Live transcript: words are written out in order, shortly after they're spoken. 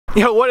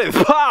Yo, what is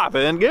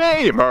poppin',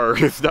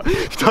 gamers?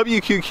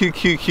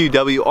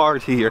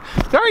 WQQQQWRT here.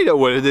 You already know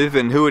what it is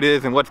and who it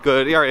is and what's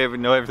good. You already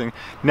know everything.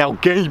 Now,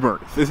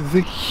 gamers, this is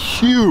a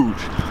huge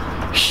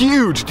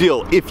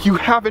deal. If you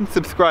haven't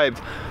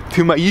subscribed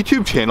to my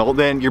YouTube channel,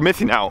 then you're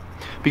missing out.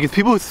 Because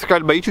people who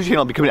subscribe to my YouTube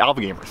channel become alpha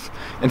gamers.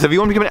 And so if you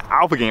want to become an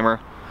alpha gamer,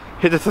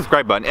 hit the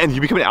subscribe button and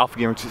you become an alpha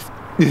gamer.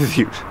 This is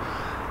huge.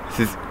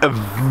 This is a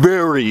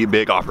very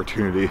big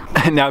opportunity.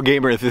 And now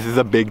gamers, this is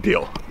a big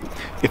deal.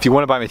 If you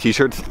want to buy my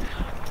t-shirts,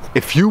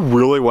 if you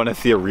really want to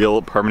see a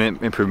real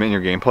permanent improvement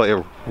in your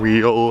gameplay,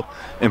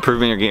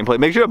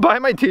 make sure to buy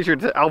my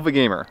t-shirts at Alpha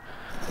Gamer.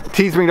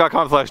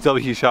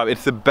 Teespring.com/WQshop.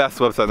 It's the best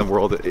website in the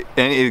world,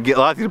 and it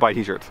allows you to buy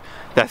t-shirts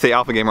that say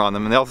Alpha Gamer on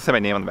them, and they also say my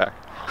name on the back.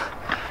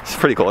 It's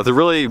pretty cool. It's a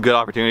really good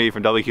opportunity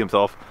from WQ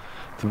himself.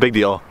 It's a big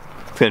deal.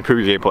 It's gonna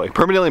improve your gameplay,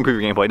 permanently improve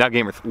your gameplay. Now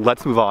gamers,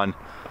 let's move on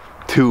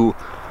to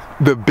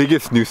the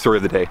biggest news story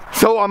of the day.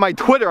 So on my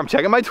Twitter, I'm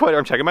checking my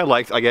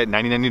likes. I get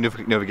 99 new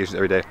notifications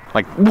every day.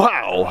 Like,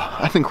 wow,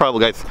 that's incredible,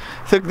 guys.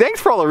 So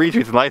thanks for all the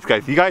retweets and likes,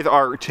 guys. You guys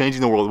are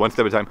changing the world one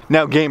step at a time.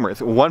 Now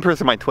gamers, one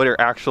person on my Twitter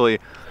actually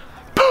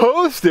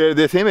posted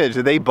this image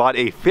that they bought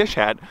a fish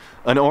hat,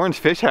 an orange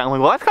fish hat. I'm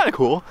like, well, that's kind of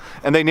cool.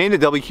 And they named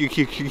it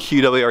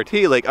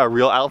WQQQWRT, like a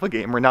real alpha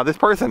gamer. Now this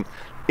person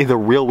is a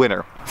real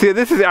winner. See,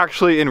 this is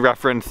actually in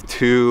reference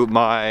to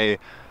my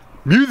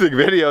music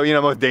video, you know,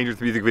 most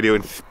dangerous music video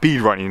in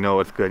speedrunning. You know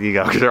what's good, you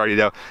guys already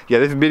know. Yeah,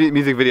 this is a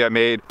music video I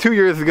made 2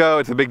 years ago.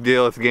 It's a big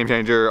deal, it's a game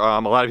changer. A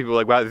lot of people are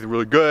like, wow, this is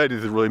really good,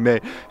 this is really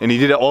made. And you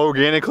did it all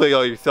organically,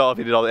 all yourself,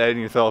 you did all the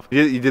editing yourself.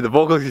 You did the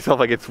vocals yourself,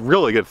 like it's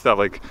really good stuff.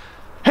 Like,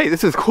 hey,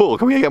 this is cool,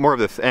 can we get more of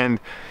this? And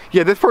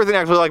yeah, this person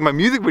actually liked my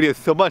music videos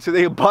so much that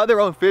they bought their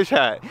own fish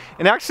hat.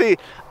 And actually,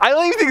 I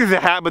don't even think it's a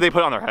hat, but they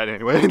put it on their head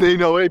anyway. They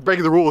know they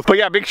break the rules. But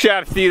yeah, big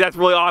shout out to you, that's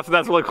really awesome,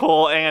 that's really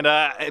cool. And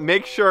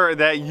make sure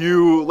that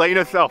you let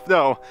yourself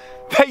know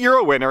that you're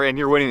a winner and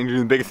you're winning and you're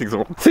doing the biggest things in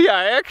the world. So yeah,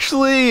 I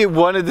actually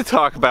wanted to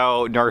talk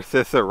about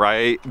Narcissa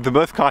Wright, the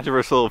most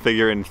controversial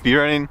figure in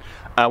speedrunning.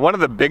 One of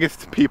the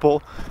biggest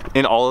people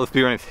in all of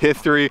speedrunning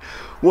history.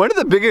 One of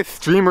the biggest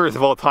streamers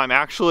of all time,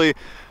 actually.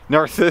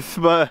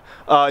 Narcissa,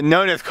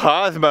 known as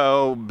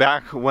Cosmo,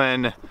 back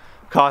when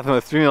Cosmo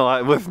was streaming a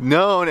lot, was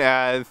known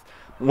as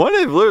one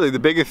of literally the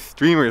biggest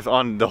streamers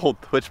on the whole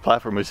Twitch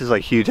platform, which is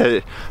like huge.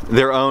 Had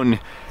their own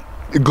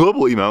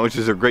global emo, which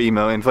is a great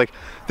emo, and it's like,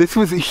 this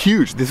was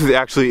huge. This was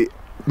actually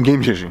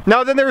game changing.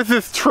 Now then there was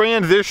this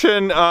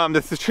transition,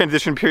 this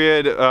transition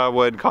period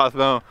when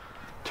Cosmo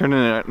turned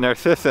into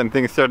Narcissa and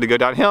things started to go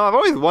downhill. I've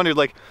always wondered,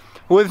 like,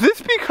 was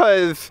this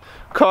because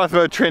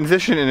Cosmo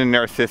transitioned into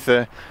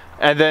Narcissa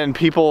and then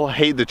people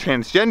hate the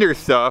transgender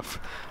stuff,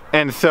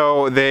 and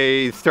so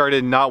they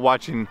started not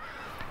watching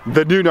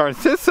the new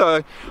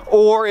Narcissa,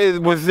 or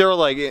was there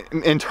like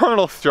an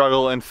internal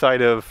struggle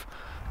inside of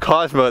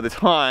Cosmo at the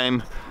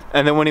time,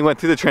 and then when he went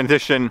through the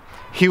transition,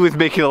 he was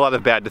making a lot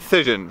of bad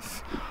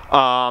decisions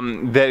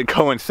that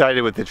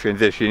coincided with the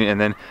transition,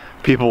 and then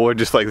people were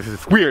just like, this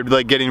is weird,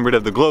 like getting rid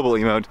of the global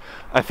emote.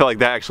 I felt like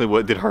that actually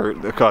what did hurt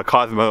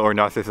Cosmo or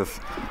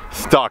Narcissa's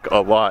stock a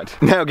lot.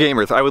 Now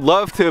gamers, I would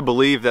love to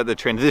believe that the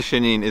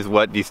transitioning is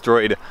what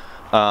destroyed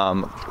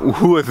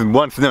who was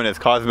once known as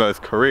Cosmo's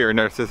career,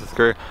 Narcissa's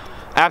career.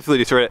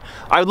 Absolutely destroyed it.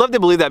 I would love to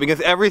believe that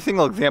because every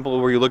single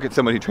example where you look at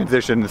someone who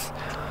transitions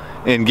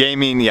in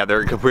gaming, yeah,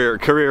 their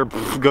career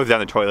goes down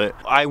the toilet.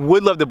 I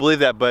would love to believe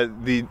that, but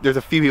there's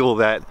a few people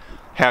that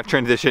have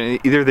transitioned.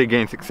 Either they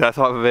gained success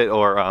off of it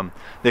or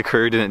their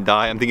career didn't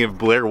die. I'm thinking of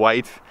Blair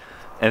White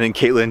and then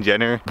Caitlyn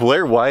Jenner.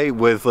 Blair White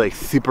was like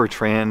super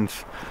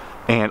trans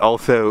and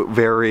also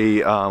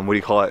very, what do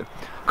you call it,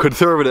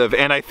 conservative,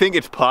 and I think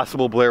it's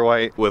possible Blair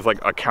White was like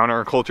a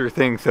counterculture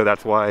thing, so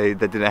that's why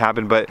that didn't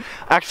happen. But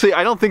actually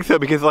I don't think so,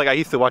 because like I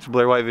used to watch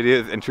Blair White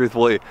videos and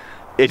truthfully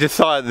it just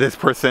saw this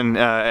person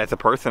as a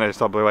person. I just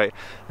saw Blair White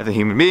as a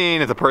human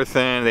being, as a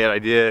person. They had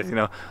ideas, you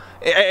know.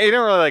 It didn't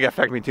really like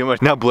affect me too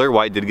much. Now Blair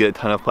White did get a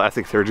ton of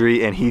plastic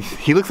surgery and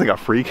he looks like a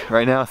freak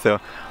right now, so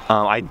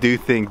I do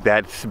think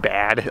that's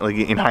bad, like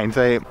in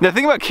hindsight. The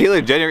thing about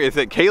Caitlyn Jenner is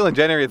that Caitlyn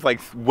Jenner is like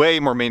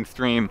way more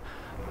mainstream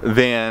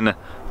than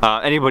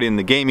anybody in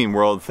the gaming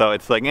world, so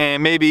it's like,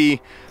 maybe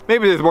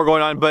there's more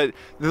going on. But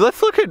let's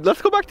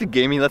go back to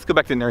gaming. Let's go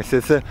back to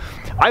Narcissa.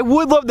 I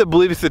would love to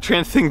believe it's a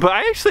trans thing, but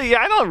I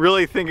don't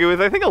really think it was.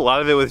 I think a lot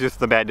of it was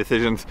just the bad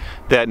decisions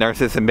that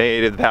Narcissa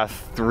made in the past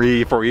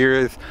 3-4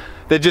 years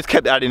that just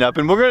kept adding up.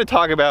 And we're going to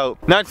talk about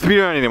not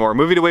speedrunning anymore,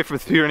 moving away from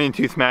speedrunning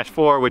to Smash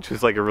 4, which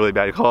was like a really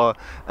bad call,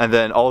 and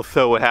then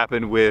also what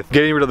happened with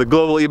getting rid of the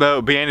global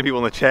emote, banning people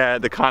in the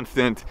chat, the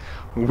constant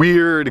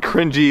weird,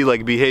 cringy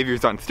like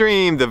behaviors on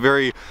stream, the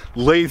very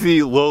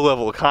lazy,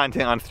 low-level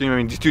content on stream. I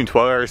mean, just doing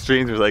 12-hour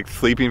streams or like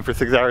sleeping for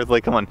 6 hours,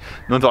 like come on,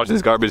 no one's watching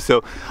this garbage.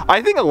 So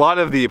I think a lot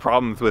of the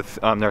problems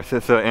with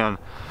Narcissa and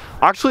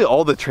actually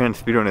all the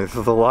trans speedrunners,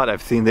 there's a lot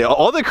I've seen,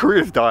 all the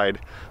careers died,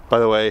 by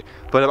the way,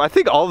 but I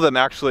think all of them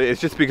actually, it's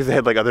just because they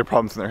had like other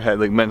problems in their head,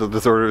 like mental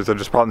disorders or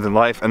just problems in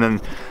life, and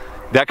then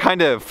that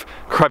kind of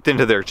crept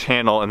into their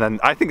channel, and then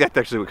I think that's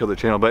actually what killed their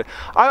channel. But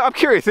I'm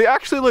curious, they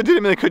actually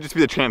legitimately could just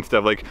be the trans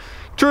stuff. Like,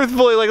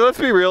 truthfully, like, let's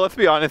be real, let's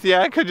be honest,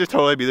 yeah, it could just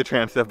totally be the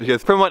trans stuff,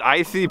 because from what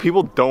I see,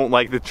 people don't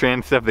like the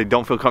trans stuff, they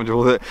don't feel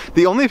comfortable with it.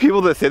 The only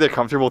people that say they're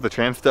comfortable with the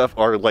trans stuff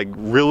are like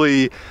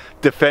really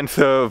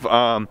defensive,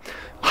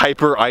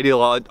 hyper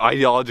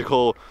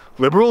ideological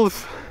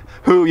liberals,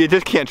 who you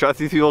just can't trust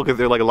these people because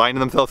they're like lying to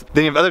themselves.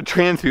 Then you have other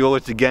trans people,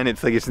 which again,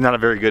 it's like, it's not a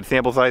very good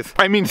sample size.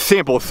 I mean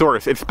sample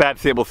source, it's bad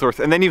sample source.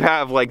 And then you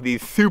have like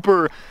these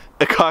super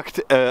cucked,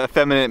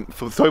 effeminate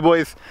soy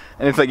boys,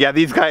 and it's like, yeah,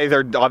 these guys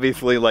are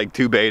obviously like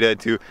too beta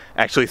to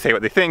actually say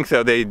what they think,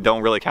 so they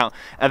don't really count.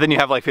 And then you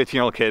have like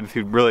 15-year-old kids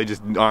who really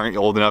just aren't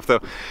old enough. So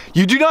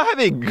you do not have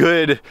a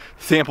good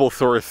sample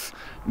source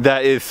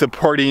that is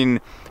supporting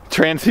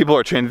trans people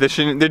or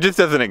transition. There just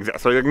doesn't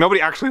exist. Like,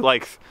 nobody actually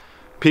likes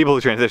people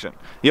who transition.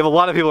 You have a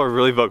lot of people who are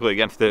really vocally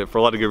against it for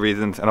a lot of good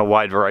reasons, and a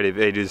wide variety of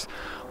ages,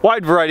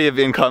 wide variety of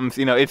incomes.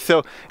 You know, it's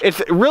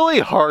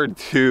really hard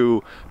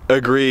to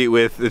agree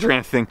with the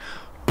trans thing.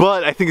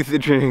 But I think it's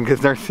interesting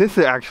because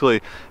Narcissa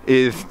actually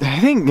is, I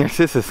think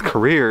Narcissa's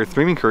career,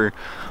 streaming career,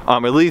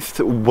 at least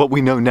what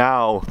we know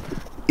now,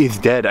 is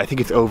dead. I think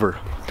it's over.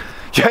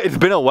 Yeah, it's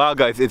been a while,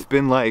 guys. It's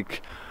been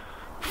like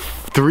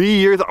 3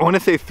 years, I want to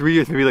say 3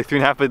 years, maybe like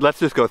 3.5, but let's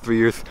just go 3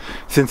 years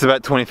since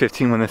about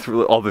 2015 when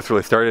all this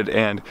really started.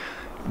 And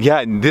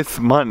yeah, this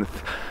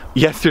month,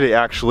 yesterday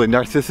actually,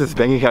 Narcissa's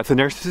bank account, so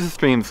Narcissa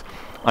streams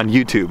on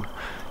YouTube,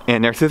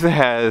 and Narcissa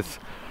has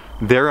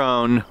their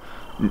own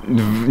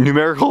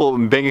numerical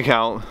bank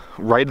account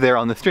right there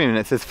on the stream, and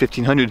it says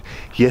 1,500.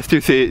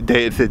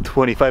 Yesterday it said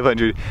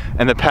 2,500,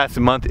 and the past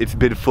month it's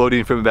been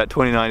floating from about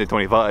 29 to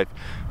 25.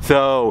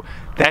 So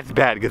that's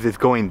bad because it's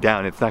going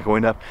down, it's not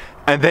going up.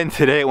 And then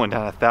today it went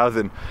down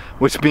 1,000,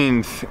 which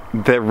means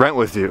that rent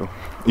was due,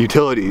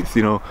 utilities,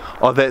 you know,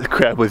 all that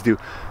crap was due.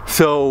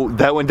 So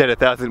that went down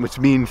 1,000, which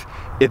means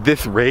at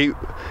this rate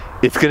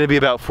it's going to be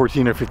about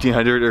 1,400 or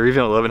 1,500 or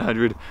even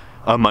 1,100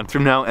 a month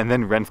from now, and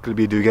then rent's going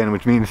to be due again,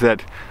 which means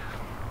that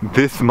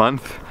this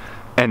month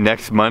and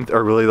next month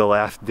are really the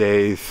last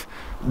days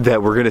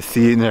that we're gonna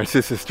see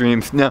Narcissa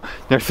streams. Now,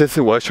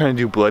 Narcissa was trying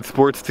to do blood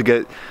sports to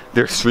get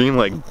their stream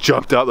like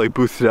jumped up, like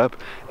boosted up,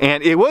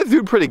 and it was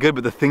doing pretty good.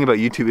 But the thing about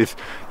YouTube is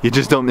you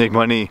just don't make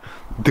money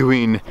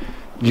doing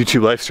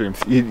YouTube live streams.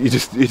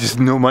 It's just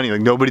no money.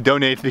 Like, nobody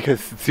donates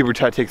because Super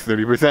Chat takes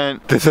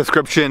 30%. The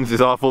subscriptions is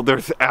awful.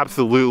 There's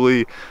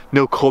absolutely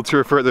no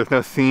culture for it. There's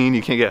no scene.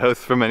 You can't get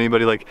hosts from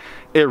anybody. Like,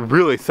 it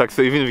really sucks.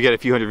 So even if you get a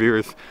few hundred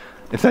viewers,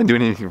 it's not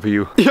doing anything for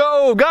you.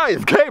 Yo, guys,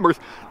 gamers!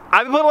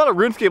 I've been playing a lot of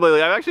RuneScape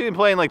lately. I've actually been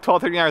playing like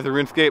 12, 13 hours of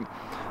RuneScape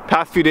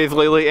past few days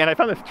lately, and I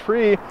found this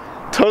tree.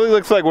 Totally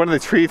looks like one of the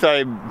trees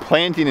I'm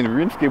planting in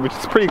RuneScape, which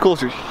is pretty cool.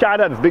 So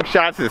shout out, big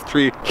shots to this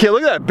tree. Yeah,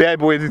 look at that bad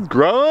boy, it's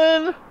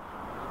growing.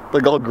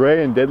 Like all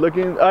gray and dead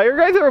looking. You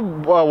guys ever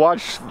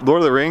watch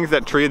Lord of the Rings,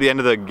 that tree at the end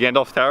of the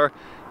Gandalf Tower?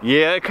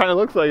 Yeah, it kind of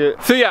looks like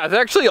it. So yeah, it's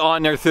actually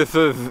on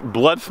Narcissa's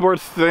blood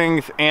sports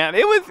things, and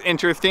it was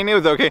interesting. It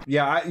was okay.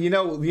 Yeah, you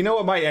know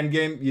what my end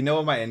game. You know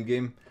what my end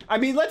game. I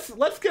mean,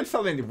 let's get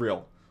something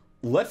real.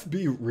 Let's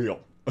be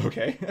real,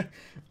 okay?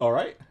 All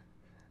right.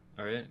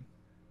 All right.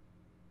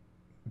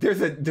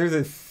 There's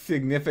a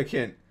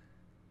significant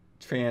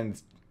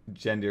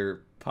transgender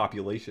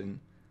population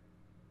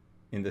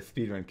in the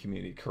speedrun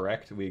community.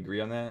 Correct? We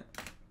agree on that.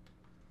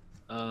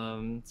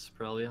 It's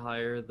probably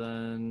higher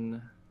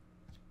than.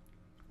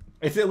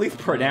 It's at least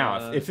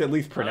pronounced. It's at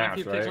least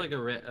pronounced, if you right? pick like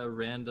a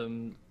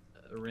random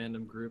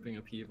grouping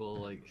of people,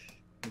 like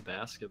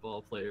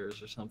basketball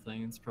players or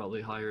something, it's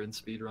probably higher in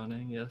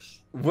speedrunning. Yes.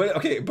 What?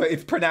 Okay, but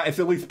it's pronounced. It's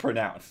at least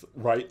pronounced,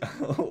 right?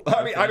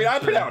 I mean,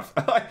 I'm pronounced.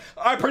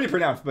 I'm pretty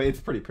pronounced, but it's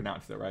pretty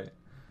pronounced, though, right?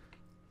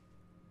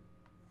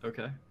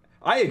 Okay.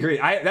 I agree.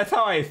 That's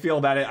how I feel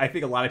about it. I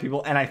think a lot of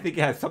people, and I think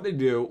it has something to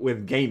do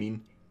with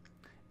gaming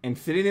and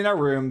sitting in our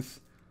rooms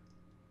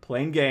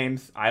playing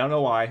games. I don't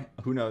know why.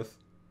 Who knows?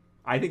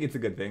 I think it's a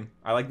good thing.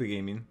 I like the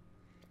gaming.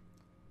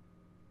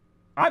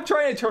 I'm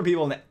trying to turn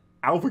people into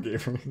alpha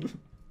gamers.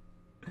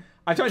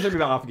 I'm trying to turn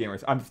people into alpha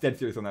gamers. I'm dead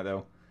serious on that,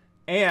 though.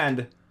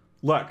 And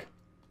look,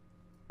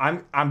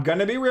 I'm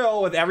gonna be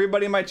real with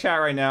everybody in my chat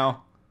right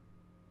now.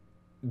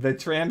 The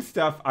trans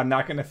stuff, I'm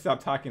not gonna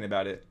stop talking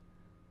about it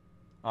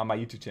on my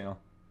YouTube channel.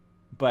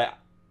 But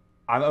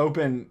I'm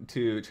open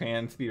to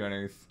trans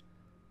speedrunners,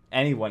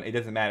 anyone, it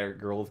doesn't matter,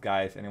 girls,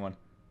 guys, anyone,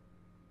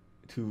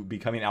 to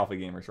becoming alpha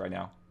gamers right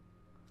now.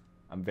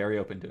 I'm very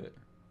open to it.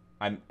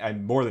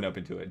 I'm more than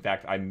open to it. In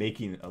fact, I'm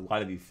making a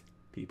lot of these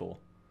people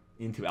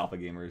into alpha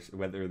gamers,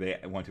 whether they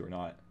want to or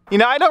not. You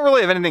know, I don't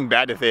really have anything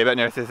bad to say about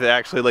Narcissa,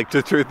 actually. Like,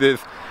 the truth is,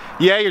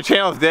 yeah, your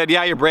channel's dead.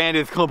 Yeah, your brand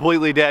is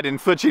completely dead,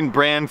 and switching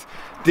brands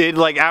did,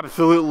 like,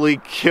 absolutely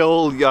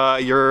kill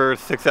your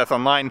success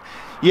online.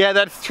 Yeah,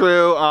 that's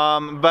true.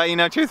 But, you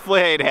know,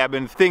 truthfully, hey, it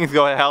happens. Things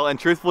go to hell, and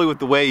truthfully, with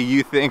the way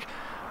you think,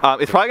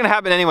 it's probably going to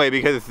happen anyway,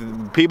 because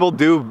people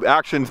do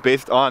actions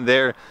based on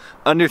their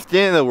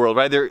understanding the world,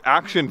 right? Their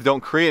actions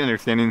don't create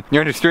understanding.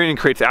 Your understanding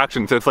creates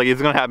action. So it's like,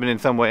 it's gonna happen in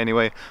some way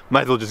anyway.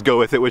 Might as well just go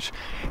with it, which,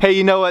 hey,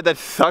 you know what? That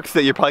sucks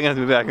that you're probably gonna have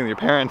to move back in with your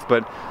parents,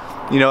 but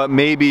you know what,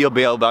 maybe you'll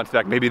be able to bounce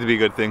back, maybe it'll be a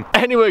good thing.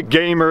 Anyway,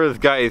 gamers,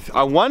 guys,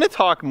 I want to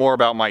talk more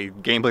about my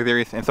gameplay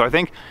theories, and so I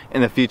think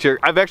in the future,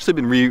 I've actually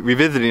been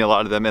revisiting a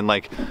lot of them and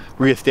like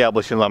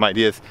reestablishing a lot of my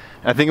ideas.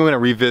 And I think I'm going to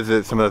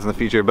revisit some of those in the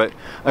future, but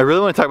I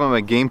really want to talk about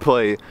my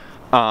gameplay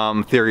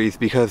theories,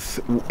 because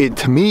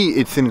to me,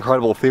 it's an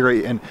incredible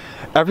theory, and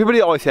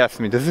everybody always asks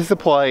me, does this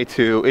apply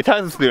to, it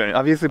ties to speedrun,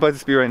 obviously applies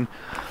to speedrun,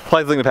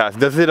 applies to Link in the Past,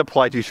 does it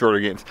apply to shorter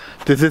games?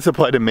 Does this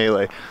apply to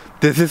Melee?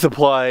 Does this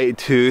apply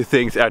to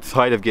things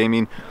outside of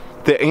gaming?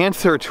 The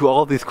answer to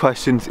all of these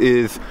questions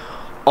is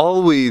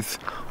always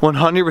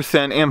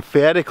 100%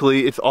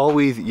 emphatically, it's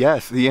always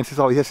yes. The answer is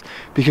always yes,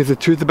 because the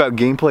truth about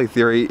gameplay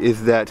theory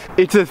is that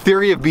it's a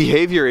theory of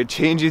behavior. It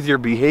changes your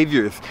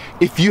behaviors.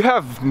 If you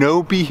have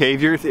no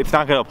behaviors, it's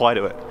not going to apply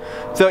to it.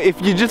 So if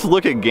you just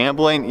look at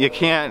gambling, you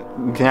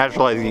can't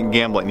naturalize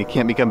gambling. You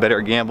can't become better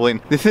at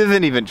gambling. This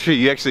isn't even true.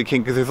 You actually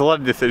can, because there's a lot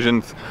of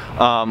decisions,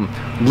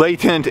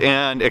 latent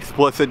and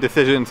explicit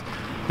decisions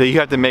that you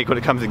have to make when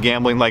it comes to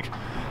gambling, like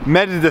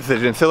meta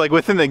decisions. So like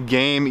within the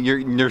game,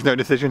 there's no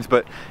decisions,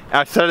 but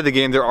outside of the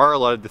game, there are a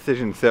lot of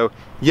decisions. So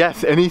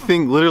yes,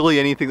 anything, literally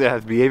anything that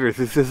has behaviors,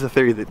 this is a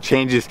theory that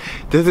changes,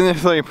 doesn't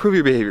necessarily improve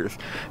your behaviors.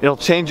 It'll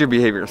change your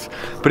behaviors,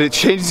 but it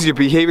changes your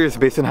behaviors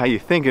based on how you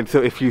think. And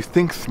so if you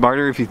think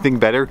smarter, if you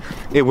think better,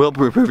 it will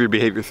improve your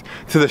behaviors.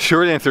 So the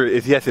short answer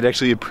is yes, it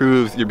actually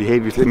improves your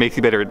behaviors. It makes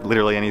you better at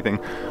literally anything.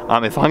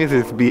 As long as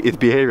it's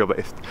behavioral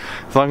based.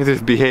 As long as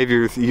there's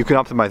behaviors, you can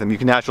optimize them, you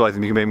can naturalize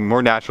them, you can make them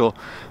more natural,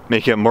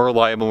 make it more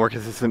reliable, more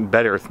consistent,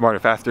 better, smarter,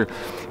 faster.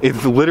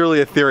 It's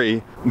literally a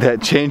theory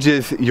that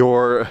changes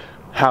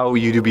how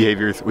you do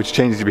behaviors, which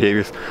changes your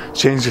behaviors,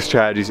 changes your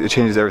strategies, it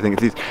changes everything.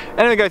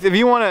 Anyway, guys, if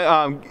you want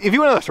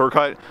a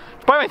shortcut,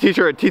 buy my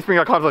t-shirt at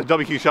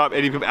teespring.com/WQ shop,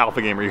 and you become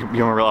alpha gamer. You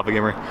become a real alpha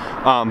gamer.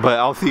 But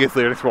I'll see you guys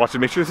later. Thanks for watching.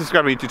 Make sure to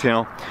subscribe to my YouTube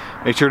channel.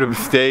 Make sure to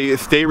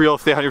stay real,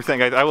 stay 100%,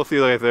 guys. I will see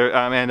you guys there.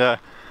 And have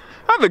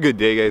a good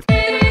day,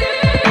 guys.